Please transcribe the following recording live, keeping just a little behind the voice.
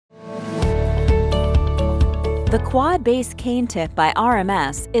The Quad Base Cane Tip by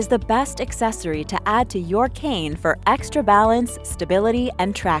RMS is the best accessory to add to your cane for extra balance, stability,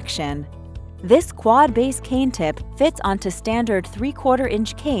 and traction. This Quad Base Cane Tip fits onto standard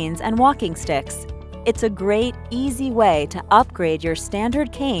 3/4-inch canes and walking sticks. It's a great, easy way to upgrade your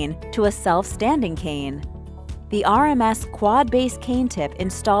standard cane to a self-standing cane. The RMS Quad Base Cane Tip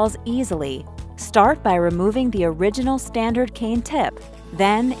installs easily. Start by removing the original standard cane tip.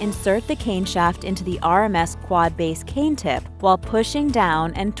 Then insert the cane shaft into the RMS Quad Base Cane Tip while pushing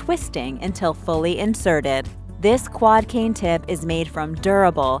down and twisting until fully inserted. This quad cane tip is made from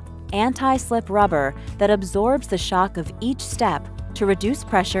durable, anti-slip rubber that absorbs the shock of each step to reduce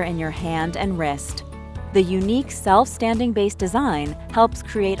pressure in your hand and wrist. The unique self-standing base design helps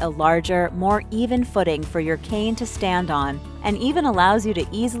create a larger, more even footing for your cane to stand on, and even allows you to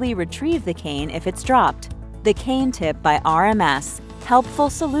easily retrieve the cane if it's dropped. The Cane Tip by RMS. Helpful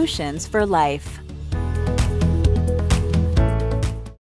solutions for life.